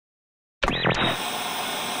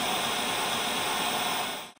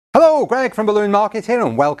Hello, Greg from Balloon Market here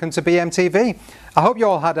and welcome to BMTV. I hope you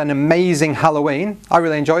all had an amazing Halloween. I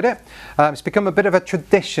really enjoyed it. It's become a bit of a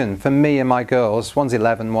tradition for me and my girls, one's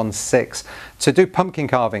 11, one's 6, to do pumpkin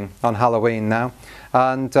carving on Halloween now.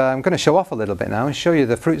 And I'm going to show off a little bit now and show you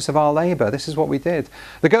the fruits of our labour. This is what we did.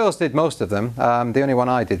 The girls did most of them. The only one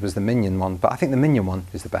I did was the Minion one, but I think the Minion one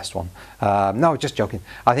is the best one. No, just joking.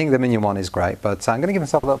 I think the Minion one is great, but I'm going to give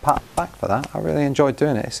myself a little pat back for that. I really enjoyed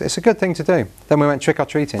doing it. It's a good thing to do. Then we went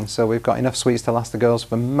trick-or-treating, so we've got enough sweets to last the girls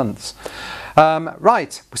for months.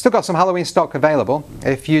 Right, we've still got some Halloween stock available.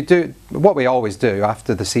 If you do, what we always do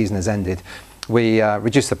after the season has ended, we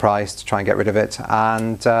reduce the price to try and get rid of it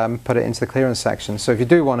and put it into the clearance section. So if you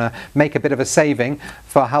do want to make a bit of a saving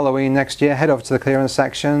for Halloween next year, head over to the clearance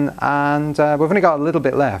section, and we've only got a little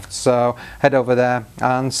bit left, so head over there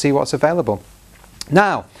and see what's available.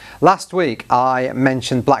 Now, last week I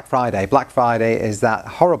mentioned Black Friday. Black Friday is that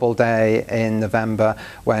horrible day in November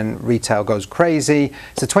when retail goes crazy.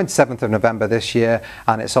 It's the 27th of November this year,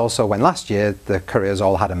 and it's also when last year the couriers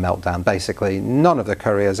all had a meltdown. Basically, none of the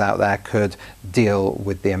couriers out there could deal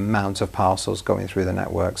with the amount of parcels going through the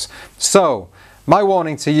networks. So, my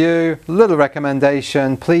warning to you, little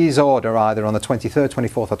recommendation, please order either on the 23rd,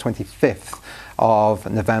 24th or 25th of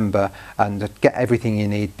November and get everything you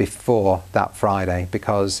need before that Friday,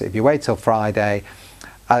 because if you wait till Friday,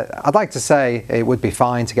 I'd like to say it would be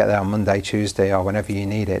fine to get there on Monday, Tuesday or whenever you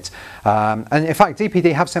need it. And in fact,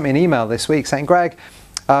 DPD have sent me an email this week saying, Greg,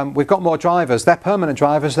 we've got more drivers, they're permanent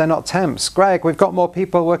drivers, they're not temps. Greg, we've got more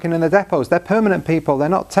people working in the depots, they're permanent people, they're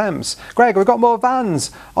not temps. Greg, we've got more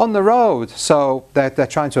vans on the road. So they're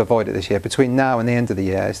trying to avoid it this year. Between now and the end of the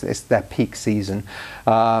year, it's their peak season.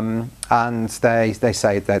 And they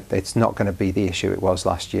say that it's not going to be the issue it was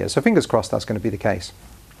last year. So fingers crossed that's going to be the case.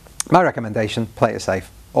 My recommendation, play it safe.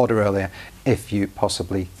 Order earlier if you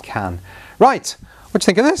possibly can. Right, what do you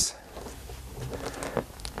think of this?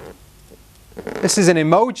 This is an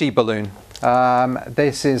emoji balloon.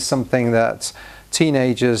 This is something that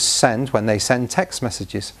teenagers send when they send text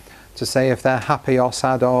messages to say if they're happy or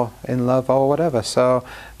sad or in love or whatever. So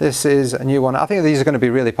this is a new one. I think these are going to be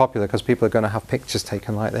really popular because people are going to have pictures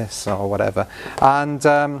taken like this or whatever. And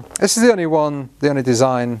this is the only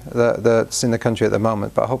design that's in the country at the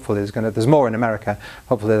moment, but hopefully there's more in America.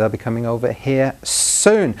 Hopefully they'll be coming over here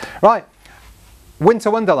soon. Right, Winter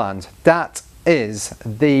Wonderland. That is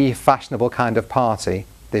the fashionable kind of party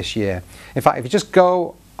this year. In fact, if you just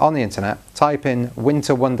go on the internet, type in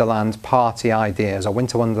Winter Wonderland party ideas or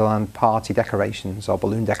Winter Wonderland party decorations or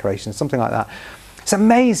balloon decorations, something like that. It's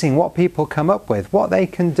amazing what people come up with, what they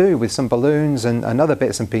can do with some balloons and other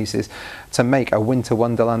bits and pieces to make a Winter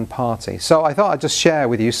Wonderland party. So I thought I'd just share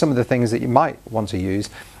with you some of the things that you might want to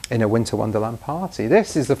use in a Winter Wonderland party.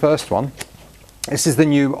 This is the first one. This is the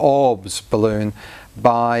new Orbs balloon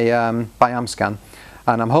by Amscan,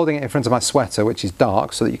 and I'm holding it in front of my sweater, which is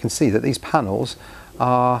dark, so that you can see that these panels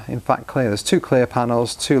are in fact clear. There's two clear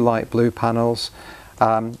panels, two light blue panels.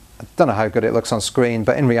 I don't know how good it looks on screen,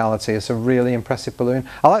 but in reality it's a really impressive balloon.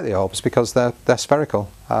 I like the Orbs because they're spherical,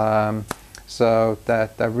 so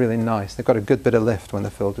they're really nice. They've got a good bit of lift when they're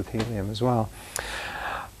filled with helium as well.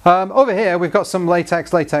 Over here we've got some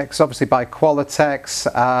latex obviously by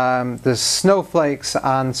Qualitex. There's snowflakes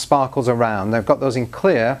and sparkles around. They've got those in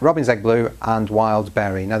clear, robin's egg blue and wild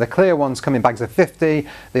berry. Now the clear ones come in bags of 50,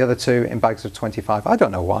 the other two in bags of 25. I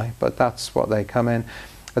don't know why, but that's what they come in.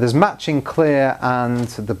 There's matching clear and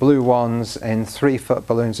the blue ones in 3-foot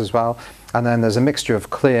balloons as well. And then there's a mixture of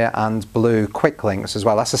clear and blue quick links as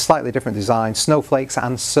well. That's a slightly different design. Snowflakes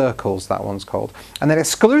and circles, that one's called. And they're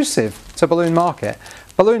exclusive to Balloon Market.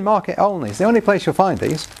 Balloon Market only. It's the only place you'll find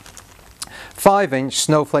these. 5-inch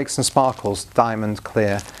snowflakes and sparkles, diamond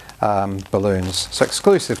clear balloons. So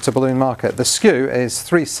exclusive to Balloon Market. The SKU is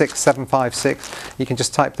 36756. You can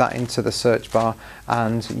just type that into the search bar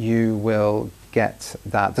and you will get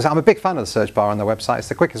that. I'm a big fan of the search bar on the website. It's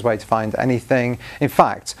the quickest way to find anything. In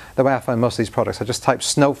fact, the way I find most of these products, I just type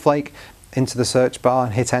snowflake into the search bar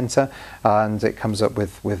and hit enter, and it comes up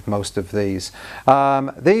with most of these.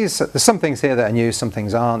 There's some things here that are new, some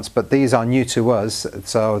things aren't, but these are new to us,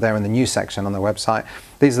 so they're in the new section on the website.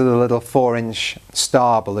 These are the little 4-inch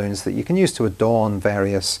star balloons that you can use to adorn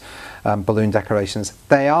various balloon decorations.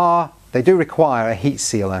 They do require a heat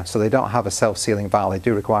sealer, so they don't have a self-sealing valve. They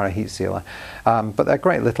do require a heat sealer, but they're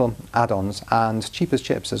great little add-ons and cheap as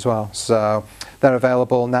chips as well. So they're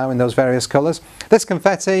available now in those various colours. This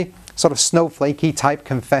confetti, sort of snowflakey type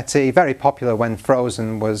confetti, very popular when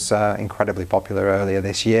Frozen was incredibly popular earlier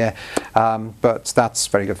this year, but that's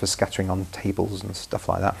very good for scattering on tables and stuff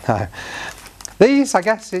like that. These, I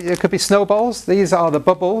guess, it could be snowballs. These are the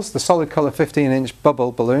bubbles, the solid colour 15-inch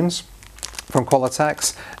bubble balloons from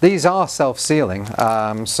Qualitex. These are self-sealing,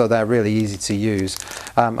 so they're really easy to use.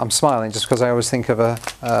 I'm smiling just because I always think of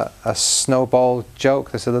a snowball joke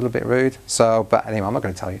that's a little bit rude. So, but anyway, I'm not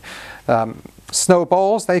going to tell you.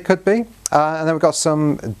 Snowballs, they could be. And then we've got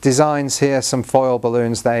some designs here, some foil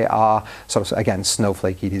balloons. They are sort of, again,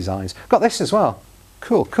 snowflakey designs. Got this as well.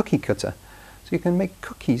 Cool, cookie cutter. So you can make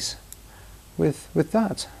cookies with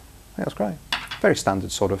that. I think that's great. Very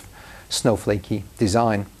standard sort of snowflakey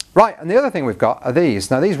design. Right, and the other thing we've got are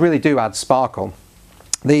these. Now these really do add sparkle.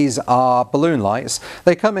 These are balloon lights.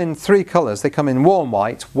 They come in 3 colours. They come in warm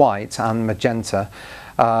white, white and magenta.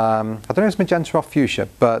 I don't know if it's magenta or fuchsia,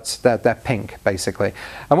 but they're pink basically.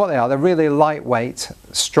 And what they are, they're really lightweight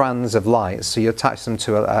strands of light. So you attach them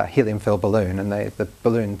to a helium-filled balloon and the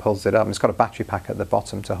balloon pulls it up. And it's got a battery pack at the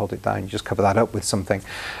bottom to hold it down. You just cover that up with something.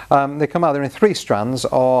 They come either in 3 strands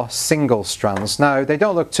or single strands. Now, they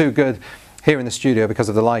don't look too good here in the studio because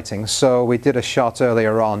of the lighting, so we did a shot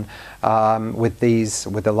earlier on with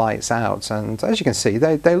the lights out, and as you can see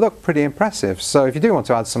they look pretty impressive. So if you do want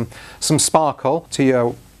to add some sparkle to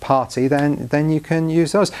your party, then you can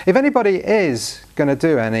use those. If anybody is going to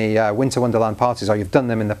do any Winter Wonderland parties, or you've done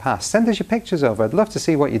them in the past, send us your pictures over. I'd love to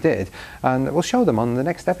see what you did, and we'll show them on the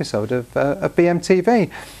next episode of BMTV.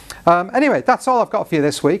 Anyway, that's all I've got for you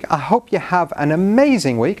this week. I hope you have an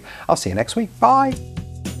amazing week. I'll see you next week. Bye.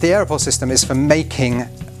 The aeropole system is for making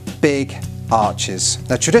big arches.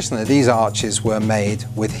 Now traditionally these arches were made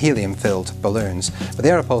with helium-filled balloons, but the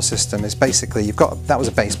aeropole system is basically, that was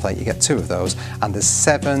a base plate, you get 2 of those, and there's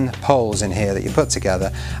 7 poles in here that you put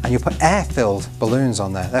together, and you put air-filled balloons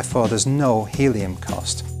on there, therefore there's no helium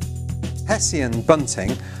cost. Hessian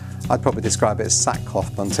bunting, I'd probably describe it as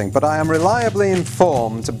sackcloth bunting, but I am reliably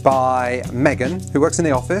informed by Megan, who works in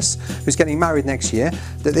the office, who's getting married next year,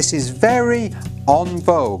 that this is very en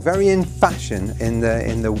vogue, very in fashion in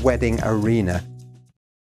the wedding arena.